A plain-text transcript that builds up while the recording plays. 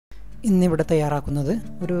ഇന്നിവിടെ തയ്യാറാക്കുന്നത്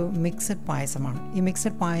ഒരു മിക്സഡ് പായസമാണ്. ഈ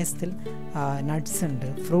മിക്സഡ് പായസത്തിൽ നട്ട്സ് ഉണ്ട്,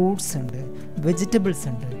 ഫ്രൂട്ട്സ് ഉണ്ട്, വെജിറ്റബിൾസ്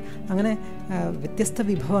ഉണ്ട്, അങ്ങനെ വ്യത്യസ്ത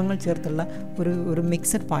വിഭവങ്ങൾ ചേർത്തുള്ള ഒരു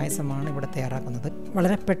മിക്സഡ് പായസമാണ് ഇവിടെ തയ്യാറാക്കുന്നത്.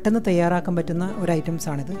 വളരെ പെട്ടെന്ന് തയ്യാറാക്കാൻ പറ്റുന്ന ഒരു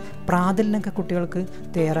ഐറ്റംസാണിത്. പ്രാതലിനൊക്കെ കുട്ടികൾക്ക്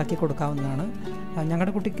തയ്യാറാക്കി കൊടുക്കാവുന്നതാണ്.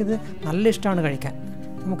 ഞങ്ങളുടെ കുട്ടിക്ക് ഇത് നല്ല ഇഷ്ടമാണ് കഴിക്കാൻ.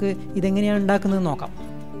 നമുക്ക് ഇതെങ്ങനെയാണ് ഉണ്ടാക്കുന്നത് നോക്കാം.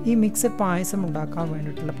 ഈ മിക്സഡ് പായസം ഉണ്ടാക്കാൻ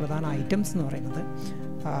വേണ്ടിയിട്ടുള്ള പ്രധാന ഐറ്റംസ് എന്ന് പറയുന്നത്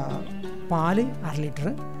പാല് 1/2 ലിറ്റർ,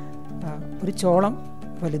 ഒരു ചോളം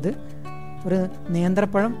വലുത്, ഒരു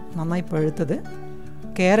നേന്ത്രപ്പഴം നന്നായി പഴുത്തത്,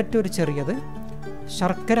 ക്യാരറ്റ് ഒരു ചെറിയത്,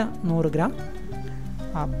 ശർക്കര 100 ഗ്രാം,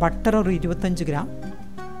 ബട്ടർ ഒരു 25 ഗ്രാം,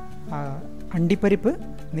 അണ്ടിപ്പരിപ്പ്,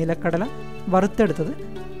 നിലക്കടല വറുത്തെടുത്തത്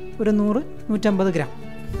ഒരു 100-150 ഗ്രാം.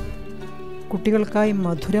 കുട്ടികൾക്കായി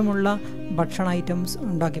മധുരമുള്ള ഭക്ഷണ ഐറ്റംസ്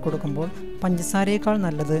ഉണ്ടാക്കി കൊടുക്കുമ്പോൾ പഞ്ചസാരയേക്കാൾ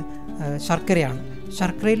നല്ലത് ശർക്കരയാണ്.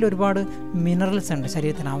 ശർക്കരയിൽ ഒരുപാട് മിനറൽസ് ഉണ്ട്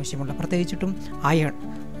ശരീരത്തിന് ആവശ്യമുള്ള, പ്രത്യേകിച്ചിട്ടും അയൺ.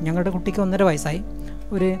 ഞങ്ങളുടെ കുട്ടിക്ക് 1.5 വയസ്സായി.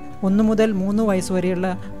 ഒരു 1 മുതൽ 3 വയസ്സ് വരെയുള്ള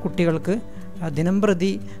കുട്ടികൾക്ക്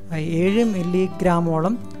ദിനംപ്രതി 7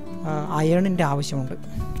 മില്ലിഗ്രാമോളം അയണിൻ്റെ ആവശ്യമുണ്ട്.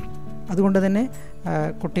 അതുകൊണ്ട് തന്നെ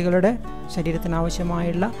കുട്ടികളുടെ ശരീരത്തിന്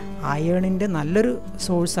ആവശ്യമായുള്ള അയണിൻ്റെ നല്ലൊരു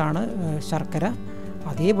സോഴ്സാണ് ശർക്കര.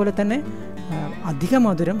 അതേപോലെ തന്നെ അധിക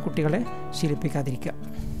മധുരം കുട്ടികളെ ശീലിപ്പിക്കാതിരിക്കുക.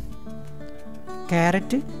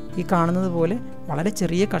 ക്യാരറ്റ് ഈ കാണുന്നത് പോലെ വളരെ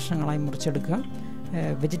ചെറിയ കഷ്ണങ്ങളായി മുറിച്ചെടുക്കുക.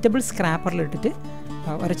 വെജിറ്റബിൾ സ്ക്രാപ്പറിലിട്ടിട്ട്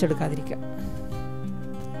ഉരച്ചെടുക്കാതിരിക്കുക.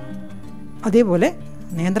 അതേപോലെ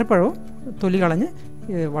നേന്ത്രപ്പഴവും തൊലി കളഞ്ഞ്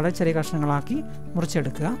വളരെ ചെറിയ കഷ്ണങ്ങളാക്കി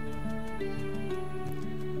മുറിച്ചെടുക്കുക.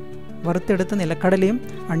 വറുത്തെടുത്ത നിലക്കടലയും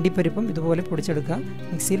അണ്ടിപ്പരിപ്പും ഇതുപോലെ പൊടിച്ചെടുക്കുക.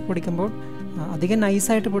 മിക്സിയിൽ പൊടിക്കുമ്പോൾ അധികം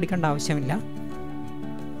നൈസായിട്ട് പൊടിക്കേണ്ട ആവശ്യമില്ല.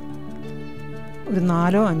 ഒരു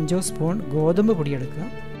 4-5 സ്പൂൺ ഗോതമ്പ് പൊടിയെടുക്കുക.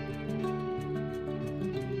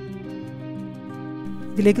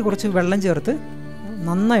 ഇതിലേക്ക് കുറച്ച് വെള്ളം ചേർത്ത്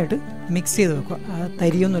നന്നായിട്ട് മിക്സ് ചെയ്ത് വെക്കുക.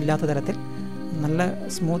 തരിയൊന്നും ഇല്ലാത്ത തരത്തിൽ, നല്ല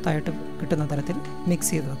സ്മൂത്തായിട്ട് കിട്ടുന്ന തരത്തിൽ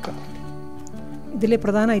മിക്സ് ചെയ്ത് വെക്കുക. ഇതിലെ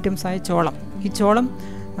പ്രധാന ഐറ്റംസായ ചോളം. ഈ ചോളം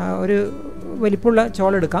ഒരു വലിപ്പമുള്ള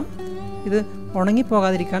ചോളം എടുക്കാം. ഇത്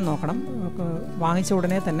ഉണങ്ങിപ്പോകാതിരിക്കാൻ നോക്കണം. വാങ്ങിച്ച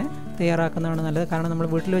ഉടനെ തന്നെ തയ്യാറാക്കുന്നതാണ് നല്ലത്. കാരണം നമ്മൾ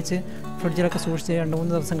വീട്ടിൽ വെച്ച് ഫ്രിഡ്ജിലൊക്കെ സൂക്ഷിച്ച്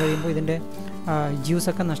 2-3 ദിവസം കഴിയുമ്പോൾ ഇതിൻ്റെ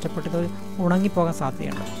ജ്യൂസൊക്കെ നഷ്ടപ്പെട്ട് ഉണങ്ങിപ്പോകാൻ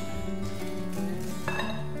സാധ്യതയുണ്ട്.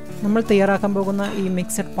 നമ്മൾ തയ്യാറാക്കാൻ പോകുന്ന ഈ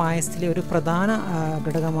മിക്സഡ് പായസത്തിലെ ഒരു പ്രധാന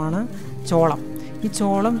ഘടകമാണ് ചോളം. ഈ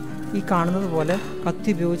ചോളം ഈ കാണുന്നത് പോലെ കത്തി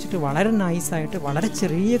ഉപയോഗിച്ചിട്ട് വളരെ നൈസായിട്ട് വളരെ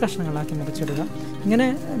ചെറിയ കഷ്ണങ്ങളാക്കി മുറിച്ചിടുക. ഇങ്ങനെ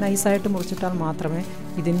നൈസായിട്ട് മുറിച്ചിട്ടാൽ മാത്രമേ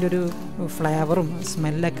ഇതിൻ്റെ ഒരു ഫ്ലേവറും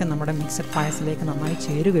സ്മെല്ലൊക്കെ നമ്മുടെ മിക്സഡ് പായസത്തിലേക്ക് നന്നായി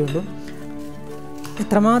ചേരുകയുള്ളൂ.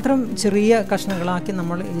 എത്രമാത്രം ചെറിയ കഷ്ണങ്ങളാക്കി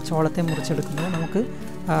നമ്മൾ ഈ ചോളത്തെ മുറിച്ചെടുക്കുന്നത് നമുക്ക്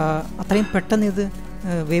അത്രയും പെട്ടെന്ന് ഇത്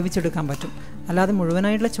വേവിച്ചെടുക്കാൻ പറ്റും. അല്ലാതെ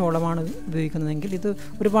മുഴുവനായിട്ടുള്ള ചോളമാണ് ഉപയോഗിക്കുന്നതെങ്കിൽ ഇത്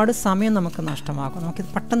ഒരുപാട് സമയം നമുക്ക് നഷ്ടമാകും. നമുക്കിത്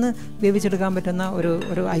പെട്ടെന്ന് വേവിച്ചെടുക്കാൻ പറ്റുന്ന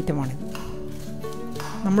ഒരു ഐറ്റമാണിത്.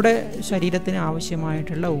 നമ്മുടെ ശരീരത്തിന്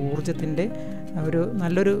ആവശ്യമായിട്ടുള്ള ഊർജത്തിൻ്റെ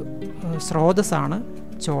നല്ലൊരു സ്രോതസ്സാണ്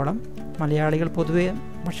ചോളം. മലയാളികൾ പൊതുവെ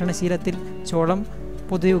ഭക്ഷണശീലത്തിൽ ചോളം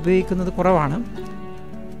പൊതുവെ ഉപയോഗിക്കുന്നത് കുറവാണ്.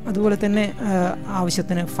 അതുപോലെ തന്നെ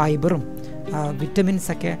ആവശ്യത്തിന് ഫൈബറും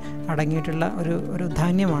വിറ്റമിൻസൊക്കെ അടങ്ങിയിട്ടുള്ള ഒരു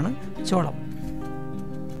ധാന്യമാണ് ചോളം.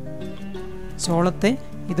 ചോളത്തെ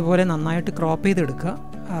ഇതുപോലെ നന്നായിട്ട് ക്രോപ്പ് ചെയ്തെടുക്കുക.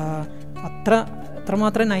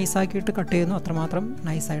 എത്രമാത്രം നൈസാക്കിയിട്ട് കട്ട് ചെയ്യുന്നു അത്രമാത്രം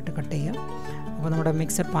നൈസായിട്ട് കട്ട് ചെയ്യുക. അപ്പോൾ നമ്മുടെ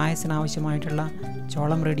മിക്സഡ് പായസത്തിന് ആവശ്യമായിട്ടുള്ള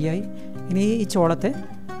ചോളം റെഡിയായി. ഇനി ഈ ചോളത്തെ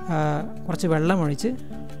കുറച്ച് വെള്ളമൊഴിച്ച്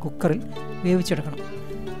കുക്കറിൽ വേവിച്ചെടുക്കണം.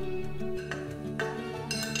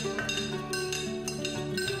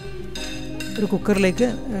 ഒരു കുക്കറിലേക്ക്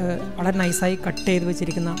വളരെ നൈസായി കട്ട് ചെയ്ത്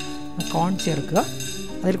വെച്ചിരിക്കുന്ന കോൺ ചേർക്കുക.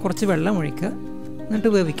 അതിൽ കുറച്ച് വെള്ളം ഒഴിക്കുക. എന്നിട്ട്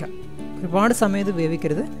വേവിക്കുക. ഒരുപാട് സമയം ഇത്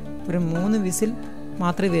വേവിക്കരുത്. ഒരു 3 വിസിൽ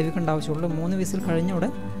മാത്രമേ വേവിക്കേണ്ട ആവശ്യമുള്ളൂ. 3 വിസിൽ കഴിഞ്ഞൂടെ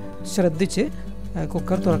ശ്രദ്ധിച്ച്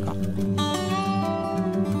കുക്കർ തുറക്കാം.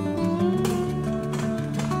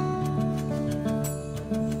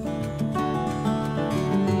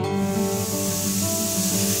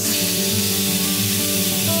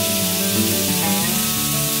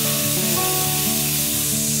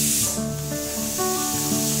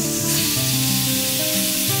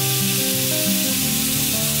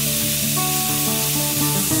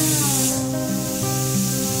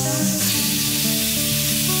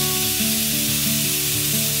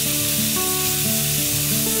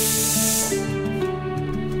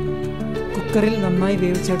 കുക്കറിൽ നന്നായി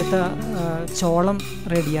വേവിച്ചെടുത്ത ചോളം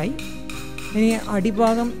റെഡിയായി. ഇനി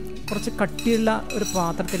അടിഭാഗം കുറച്ച് കട്ടിയുള്ള ഒരു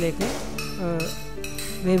പാത്രത്തിലേക്ക്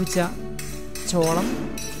വേവിച്ച ചോളം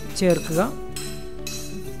ചേർക്കുക.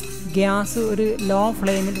 ഗ്യാസ് ഒരു ലോ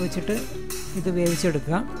ഫ്ലെയിമിൽ വെച്ചിട്ട് ഇത്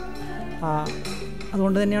വേവിച്ചെടുക്കുക.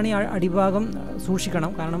 അതുകൊണ്ട് തന്നെയാണ് ഈ അടിഭാഗം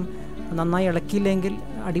സൂക്ഷിക്കണം. കാരണം നന്നായി ഇളക്കിയില്ലെങ്കിൽ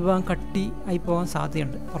അടിഭാഗം കട്ടി ആയി പോകാൻ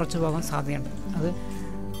സാധ്യതയുണ്ട്, കുറച്ച് പോകാൻ സാധ്യതയുണ്ട്. അത്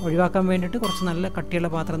ഒഴിവാക്കാൻ വേണ്ടിയിട്ട് കുറച്ച് നല്ല കട്ടിയുള്ള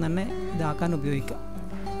പാത്രം തന്നെ ഇതാക്കാൻ ഉപയോഗിക്കുക.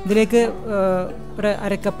 ഇതിലേക്ക് ഒരു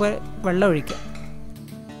 1/2 കപ്പ് വെള്ളം ഒഴിക്കുക.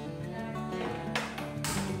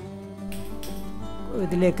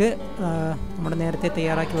 ഇതിലേക്ക് നമ്മൾ നേരത്തെ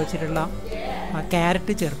തയ്യാറാക്കി വെച്ചിട്ടുള്ള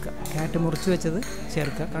ക്യാരറ്റ് ചേർക്കുക. ക്യാരറ്റ് മുറിച്ച് വെച്ചത്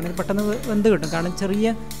ചേർക്കുക. കാരണം ഇത് പെട്ടെന്ന് വെന്ത് കിട്ടും. കാരണം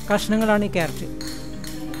ചെറിയ കഷ്ണങ്ങളാണ് ഈ ക്യാരറ്റ്.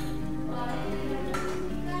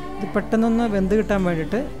 ഇത് പെട്ടെന്നൊന്ന് വെന്ത് കിട്ടാൻ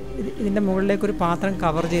വേണ്ടിയിട്ട് ഇതിൻ്റെ മുകളിലേക്കൊരു പാത്രം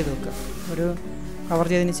കവർ ചെയ്ത് വെക്കുക. ഒരു കവർ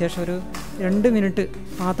ചെയ്തതിന് ശേഷം ഒരു 2 മിനിറ്റ്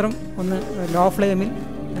മാത്രം ഒന്ന് ലോ ഫ്ലെയിമിൽ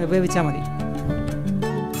വേവിച്ചാൽ മതി.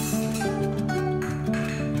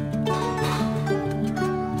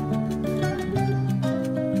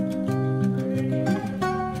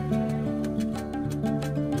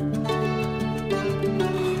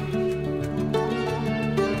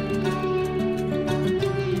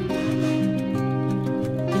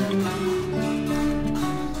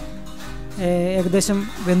 ഏകദേശം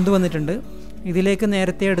വെന്ത് വന്നിട്ടുണ്ട്. ഇതിലേക്ക്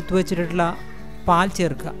നേരത്തെ എടുത്തു വെച്ചിട്ടുള്ള പാൽ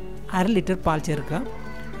ചേർക്കുക. 1/2 ലിറ്റർ പാൽ ചേർക്കുക.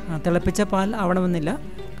 തിളപ്പിച്ച പാൽ ആവണമെന്നില്ല,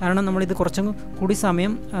 കാരണം നമ്മളിത് കുറച്ചും കൂടി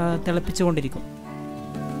സമയം തിളപ്പിച്ചുകൊണ്ടിരിക്കും.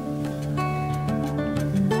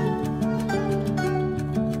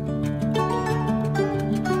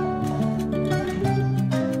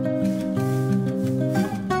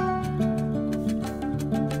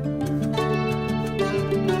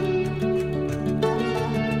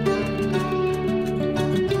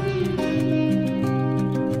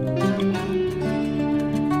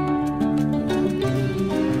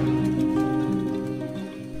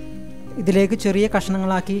 ഇതിലേക്ക് ചെറിയ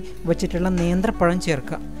കഷ്ണങ്ങളാക്കി വെച്ചിട്ടുള്ള നേന്ത്രപ്പഴം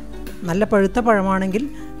ചേർക്കുക. നല്ല പഴുത്ത പഴമാണെങ്കിൽ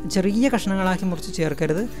ചെറിയ കഷ്ണങ്ങളാക്കി മുറിച്ച്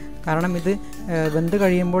ചേർക്കരുത്. കാരണം ഇത് വെന്ത്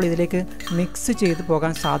കഴിയുമ്പോൾ ഇതിലേക്ക് മിക്സ് ചെയ്ത്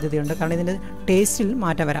പോകാൻ സാധ്യതയുണ്ട്. കാരണം ഇതിൻ്റെ ടേസ്റ്റിൽ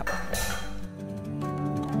മാറ്റം വരാം.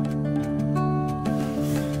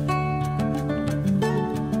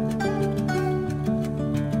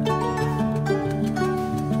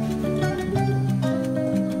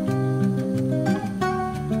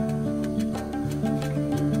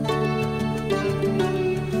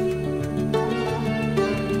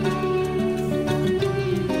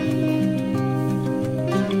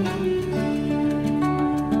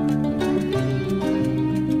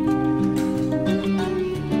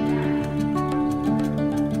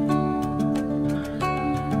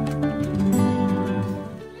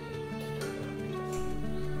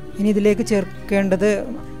 ഇനി ഇതിലേക്ക് ചേർക്കേണ്ടത്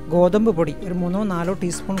ഗോതമ്പ് പൊടി. ഒരു 3-4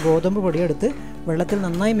 ടീസ്പൂൺ ഗോതമ്പ് പൊടി എടുത്ത് വെള്ളത്തിൽ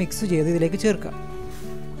നന്നായി മിക്സ് ചെയ്ത് ഇതിലേക്ക് ചേർക്കുക.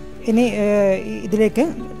 ഇനി ഇതിലേക്ക്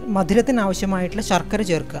മധുരത്തിന് ആവശ്യമായിട്ടുള്ള ശർക്കര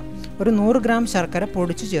ചേർക്കുക. ഒരു 100 ഗ്രാം ശർക്കര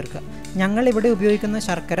പൊടിച്ച് ചേർക്കുക. ഞങ്ങളിവിടെ ഉപയോഗിക്കുന്ന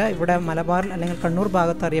ശർക്കര ഇവിടെ മലബാറിൽ അല്ലെങ്കിൽ കണ്ണൂർ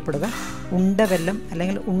ഭാഗത്ത് അറിയപ്പെടുക ഉണ്ടവെല്ലം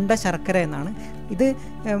അല്ലെങ്കിൽ ഉണ്ട ശർക്കര എന്നാണ്. ഇത്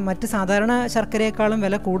മറ്റ് സാധാരണ ശർക്കരയേക്കാളും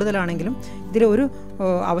വില കൂടുതലാണെങ്കിലും ഇതിൽ ഒരു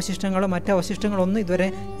അവശിഷ്ടങ്ങളോ മറ്റ് അവശിഷ്ടങ്ങളോ ഒന്നും ഇതുവരെ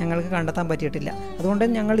ഞങ്ങൾക്ക് കണ്ടെത്താൻ പറ്റിയിട്ടില്ല. അതുകൊണ്ട്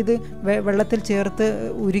ഞങ്ങളിത് വെള്ളത്തിൽ ചേർത്ത്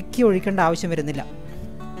ഉരുക്കി ഒഴിക്കേണ്ട ആവശ്യം വരുന്നില്ല.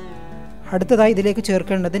 അടുത്തതായി ഇതിലേക്ക്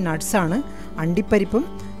ചേർക്കേണ്ടത് നട്ട്സാണ്. അണ്ടിപ്പരിപ്പും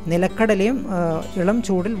നിലക്കടലയും ഇളം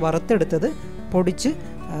ചൂടിൽ വറുത്തെടുത്തത് പൊടിച്ച്,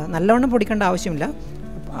 നല്ലവണ്ണം പൊടിക്കേണ്ട ആവശ്യമില്ല,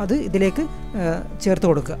 അത് ഇതിലേക്ക് ചേർത്ത്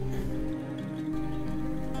കൊടുക്കുക.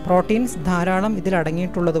 പ്രോട്ടീൻസ് ധാരാളം ഇതിൽ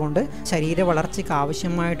അടങ്ങിയിട്ടുള്ളത് കൊണ്ട് ശരീര വളർച്ചയ്ക്ക്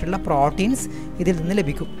ആവശ്യമായിട്ടുള്ള പ്രോട്ടീൻസ് ഇതിൽ നിന്ന്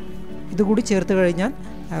ലഭിക്കും. ഇതുകൂടി ചേർത്ത് കഴിഞ്ഞാൽ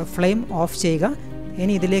ഫ്ലെയിം ഓഫ് ചെയ്യുക.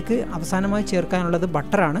 ഇനി ഇതിലേക്ക് അവസാനമായി ചേർക്കാനുള്ളത്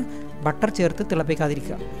ബട്ടറാണ്. ബട്ടർ ചേർത്ത്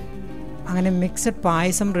തിളപ്പിക്കാതിരിക്കുക. അങ്ങനെ മിക്സഡ്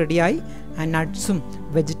പായസം റെഡിയായി. നട്ട്സും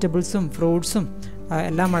വെജിറ്റബിൾസും ഫ്രൂട്ട്സും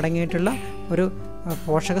എല്ലാം അടങ്ങിയിട്ടുള്ള ഒരു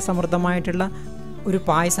പോഷക സമൃദ്ധമായിട്ടുള്ള ഒരു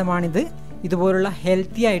പായസമാണിത്. ഇതുപോലുള്ള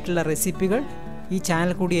ഹെൽത്തി ആയിട്ടുള്ള റെസിപ്പികൾ ഈ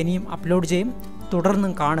ചാനൽ കൂടി ഇനിയും അപ്ലോഡ് ചെയ്യും.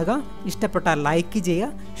 തുടർന്നും കാണുക. ഇഷ്ടപ്പെട്ടാൽ ലൈക്ക്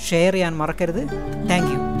ചെയ്യുക, ഷെയർ ചെയ്യാൻ മറക്കരുത്.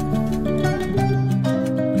 Thank you.